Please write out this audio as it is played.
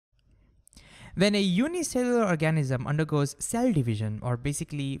When a unicellular organism undergoes cell division, or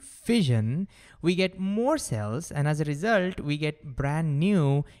basically fission, we get more cells, and as a result, we get brand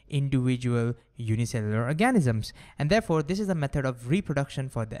new individual unicellular organisms. And therefore, this is a method of reproduction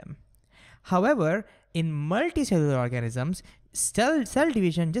for them. However, in multicellular organisms, cell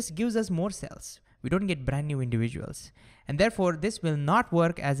division just gives us more cells. We don't get brand new individuals. And therefore, this will not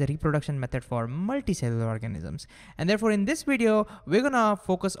work as a reproduction method for multicellular organisms. And therefore, in this video, we're gonna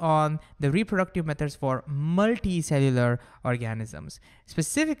focus on the reproductive methods for multicellular organisms.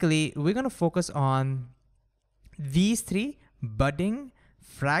 Specifically, we're gonna focus on these three: budding,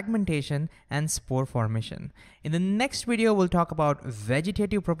 fragmentation, and spore formation. In the next video, we'll talk about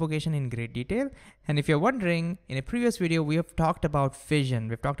vegetative propagation in great detail. And if you're wondering, in a previous video, we have talked about fission.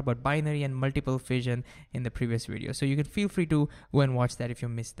 We've talked about binary and multiple fission in the previous video. So you can feel free to go and watch that if you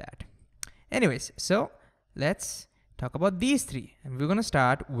missed that. Anyways, so let's talk about these three. And we're gonna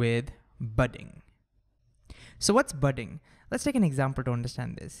start with budding. So what's budding? Let's take an example to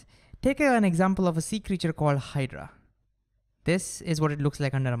understand this. Take an example of a sea creature called Hydra. This is what it looks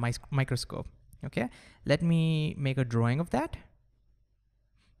like under a microscope, okay? Let me make a drawing of that.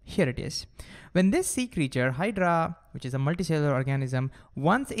 Here it is. When this sea creature, Hydra, which is a multicellular organism,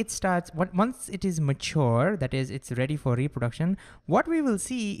 once it is mature, that is, it's ready for reproduction, what we will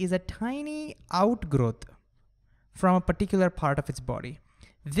see is a tiny outgrowth from a particular part of its body.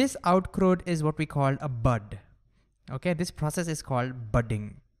 This outgrowth is what we call a bud, okay? This process is called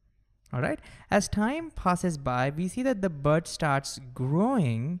budding. All right. As time passes by, we see that the bud starts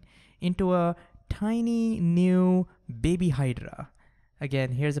growing into a tiny new baby Hydra.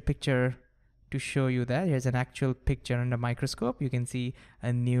 Again, here's a picture to show you that. Here's an actual picture under a microscope. You can see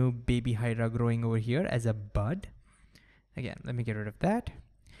a new baby Hydra growing over here as a bud. Again, let me get rid of that.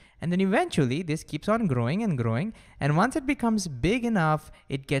 And then eventually this keeps on growing and growing. And once it becomes big enough,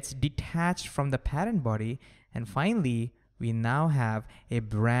 it gets detached from the parent body. And finally, we now have a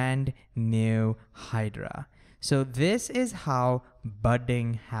brand new Hydra. So this is how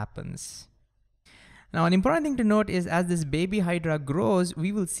budding happens. Now, an important thing to note is as this baby Hydra grows,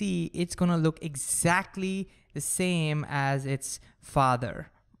 we will see it's gonna look exactly the same as its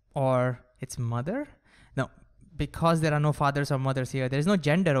father or its mother. No, because there are no fathers or mothers here, there's no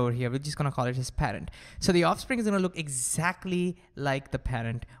gender over here, we're just gonna call it his parent. So the offspring is gonna look exactly like the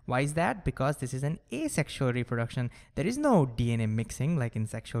parent. Why is that? Because this is an asexual reproduction. There is no DNA mixing like in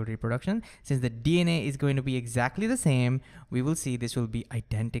sexual reproduction. Since the DNA is going to be exactly the same, we will see this will be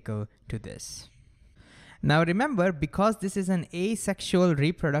identical to this. Now remember, because this is an asexual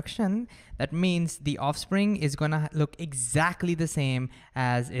reproduction, that means the offspring is gonna look exactly the same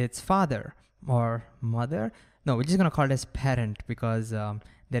as its father or mother. No, we're just gonna call it as parent because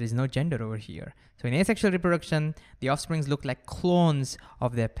there is no gender over here. So in asexual reproduction, the offsprings look like clones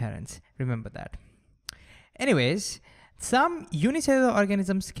of their parents. Remember that. Anyways, some unicellular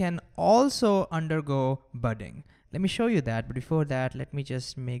organisms can also undergo budding. Let me show you that, but before that, let me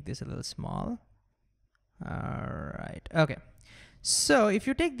just make this a little small. All right, okay. So if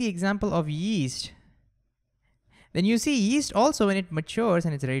you take the example of yeast, then you see yeast also, when it matures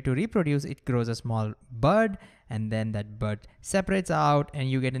and it's ready to reproduce, it grows a small bud, and then that bud separates out and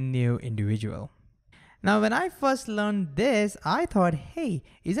you get a new individual. Now, when I first learned this, I thought, hey,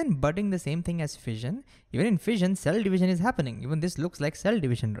 isn't budding the same thing as fission? Even in fission, cell division is happening. Even this looks like cell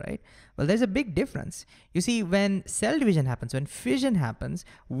division, right? Well, there's a big difference. You see, when cell division happens, when fission happens,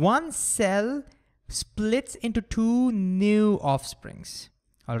 one cell splits into two new offsprings.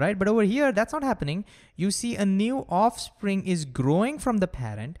 All right, but over here, that's not happening. You see a new offspring is growing from the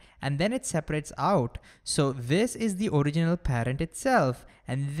parent and then it separates out. So this is the original parent itself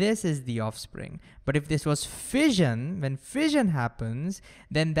and this is the offspring. But if this was fission, when fission happens,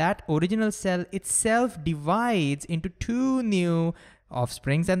 then that original cell itself divides into two new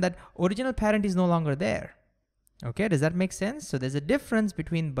offsprings and that original parent is no longer there. Okay, does that make sense? So there's a difference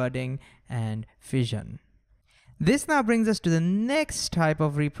between budding and fission. This now brings us to the next type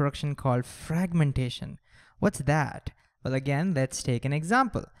of reproduction called fragmentation. What's that? Well, again, let's take an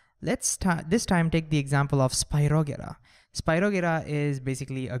example. Let's this time take the example of Spirogera. Spirogera is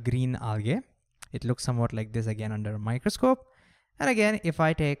basically a green algae. It looks somewhat like this again under a microscope. And again, if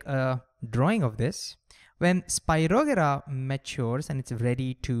I take a drawing of this, when Spirogera matures and it's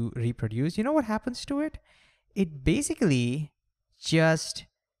ready to reproduce, you know what happens to it? It basically just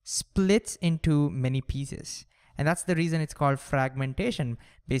splits into many pieces. And that's the reason it's called fragmentation.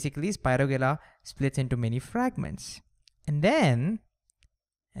 Basically, Spirogera splits into many fragments. And then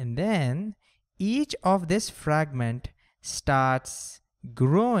each of this fragment starts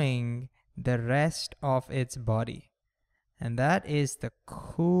growing the rest of its body. And that is the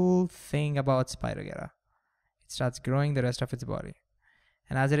cool thing about Spirogera. It starts growing the rest of its body.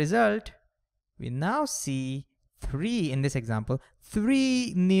 And as a result, we now see in this example,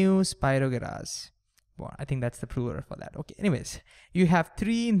 3 new Spirogeras. Well, I think that's the plural for that. Okay, anyways, you have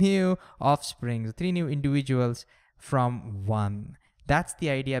 3 new offsprings, 3 new individuals from one. That's the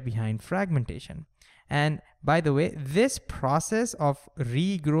idea behind fragmentation. And by the way, this process of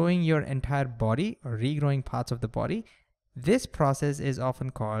regrowing your entire body or regrowing parts of the body, this process is often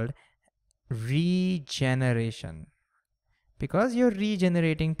called regeneration because you're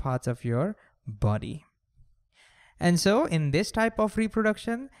regenerating parts of your body. And so in this type of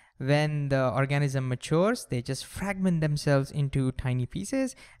reproduction, when the organism matures, they just fragment themselves into tiny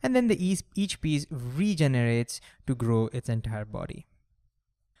pieces, and then each piece regenerates to grow its entire body.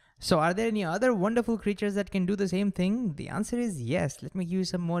 So are there any other wonderful creatures that can do the same thing? The answer is yes. Let me give you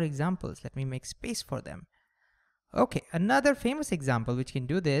some more examples. Let me make space for them. Okay, another famous example which can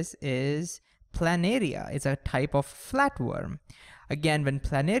do this is planaria. It's a type of flatworm. Again, when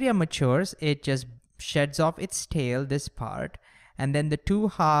planaria matures, it just sheds off its tail, this part, and then the 2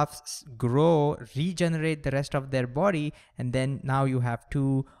 halves grow, regenerate the rest of their body, and then now you have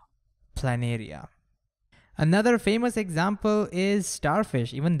 2 planaria. Another famous example is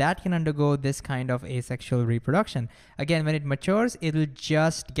starfish. Even that can undergo this kind of asexual reproduction. Again, when it matures, it'll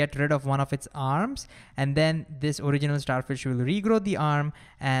just get rid of one of its arms, and then this original starfish will regrow the arm,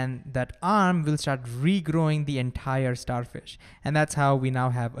 and that arm will start regrowing the entire starfish. And that's how we now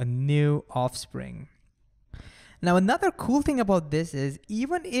have a new offspring. Now, another cool thing about this is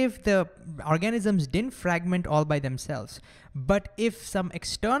even if the organisms didn't fragment all by themselves, but if some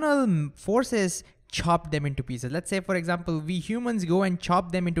external forces chop them into pieces. Let's say, for example, we humans go and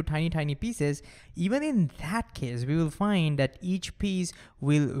chop them into tiny, tiny pieces. Even in that case, we will find that each piece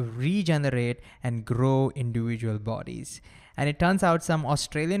will regenerate and grow individual bodies. And it turns out some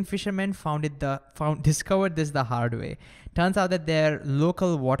Australian fishermen discovered this the hard way. Turns out that their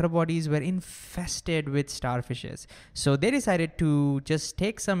local water bodies were infested with starfishes. So they decided to just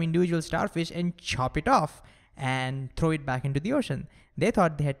take some individual starfish and chop it off and throw it back into the ocean. They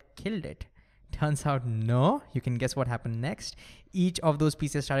thought they had killed it. Turns out no. You can guess what happened next. Each of those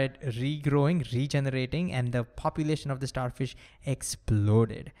pieces started regrowing, regenerating, and the population of the starfish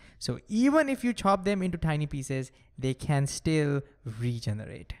exploded. So even if you chop them into tiny pieces, they can still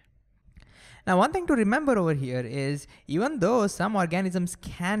regenerate. Now, one thing to remember over here is even though some organisms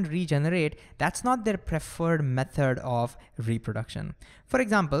can regenerate, that's not their preferred method of reproduction. For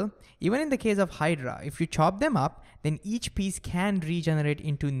example, even in the case of Hydra, if you chop them up, then each piece can regenerate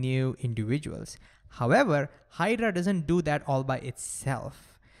into new individuals. However, Hydra doesn't do that all by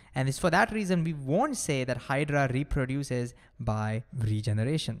itself. And it's for that reason we won't say that Hydra reproduces by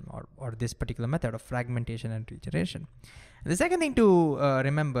regeneration or this particular method of fragmentation and regeneration. The second thing to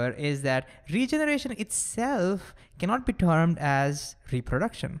remember is that regeneration itself cannot be termed as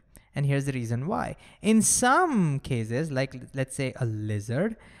reproduction. And here's the reason why. In some cases, like let's say a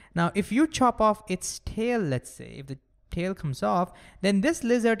lizard, now if you chop off its tail, let's say, if the tail comes off, then this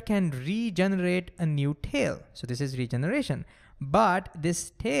lizard can regenerate a new tail. So this is regeneration. But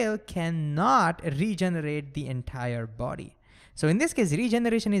this tail cannot regenerate the entire body. So in this case,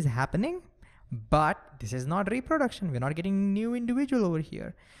 regeneration is happening, but this is not reproduction. We're not getting new individual over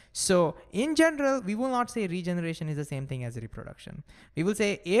here. So in general, we will not say regeneration is the same thing as reproduction. We will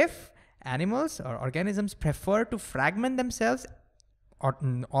say if animals or organisms prefer to fragment themselves or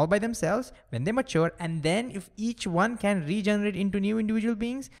all by themselves when they mature, and then if each one can regenerate into new individual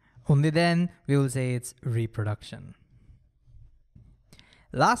beings, only then we will say it's reproduction.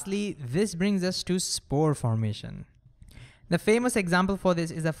 Lastly, this brings us to spore formation. The famous example for this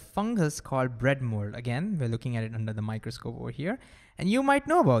is a fungus called bread mold. Again, we're looking at it under the microscope over here. And you might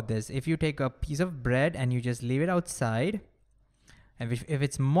know about this. If you take a piece of bread and you just leave it outside, and if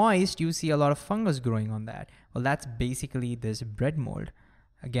it's moist, you see a lot of fungus growing on that. Well, that's basically this bread mold.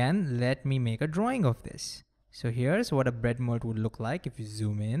 Again, let me make a drawing of this. So here's what a bread mold would look like if you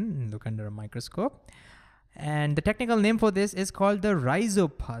zoom in and look under a microscope. And the technical name for this is called the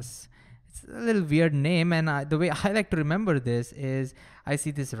rhizopus. It's a little weird name, and the way I like to remember this is I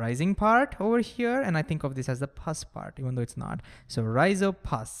see this rising part over here, and I think of this as the pus part, even though it's not. So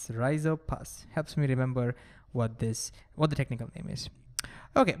rhizopus helps me remember what the technical name is.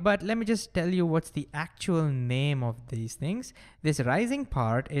 Okay, but let me just tell you what's the actual name of these things. This rising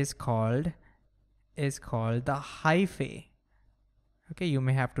part is called the hyphae. Okay, you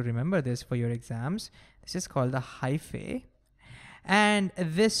may have to remember this for your exams. This is called the hyphae. And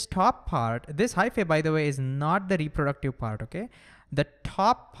this top part, this hyphae, by the way, is not the reproductive part, okay? The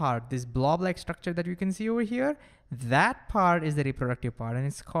top part, this blob-like structure that you can see over here, That part is the reproductive part, and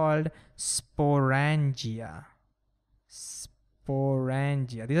it's called sporangia.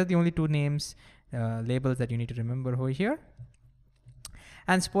 Sporangia. These are the only two names, labels that you need to remember over here.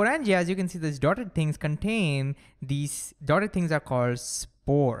 And sporangia, as you can see, these dotted things contain, these dotted things are called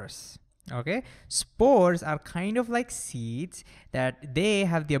spores. Okay, spores are kind of like seeds that they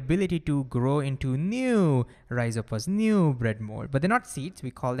have the ability to grow into new rhizopus, new bread mold, but they're not seeds.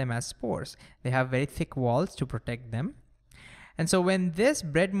 We call them as spores. They have very thick walls to protect them. And so when this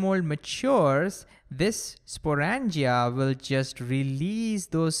bread mold matures, this sporangia will just release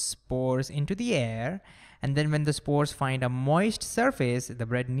those spores into the air. And then when the spores find a moist surface, the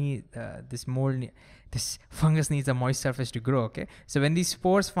bread this fungus needs a moist surface to grow, okay? So when these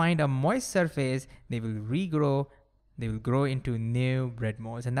spores find a moist surface, they will regrow, they will grow into new bread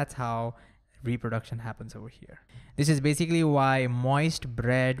molds, and that's how reproduction happens over here. This is basically why moist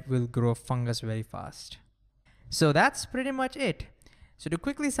bread will grow fungus very fast. So that's pretty much it. So to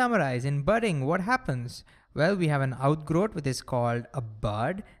quickly summarize, in budding, what happens? Well, we have an outgrowth, which is called a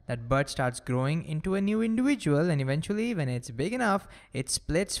bud. That bud starts growing into a new individual, and eventually, when it's big enough, it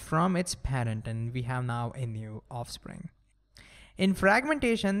splits from its parent, and we have now a new offspring. In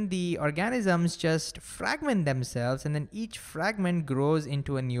fragmentation, the organisms just fragment themselves, and then each fragment grows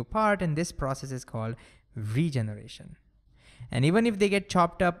into a new part, and this process is called regeneration. And even if they get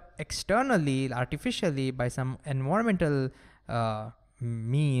chopped up externally, artificially, by some environmental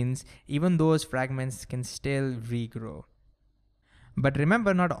means, even those fragments can still regrow. But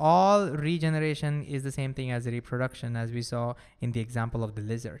remember, not all regeneration is the same thing as reproduction, as we saw in the example of the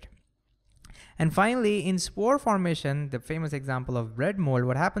lizard. And finally, in spore formation, the famous example of bread mold,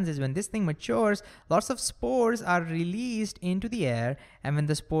 what happens is when this thing matures, lots of spores are released into the air, and when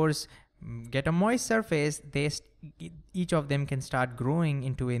the spores get a moist surface, each of them can start growing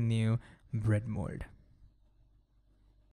into a new bread mold.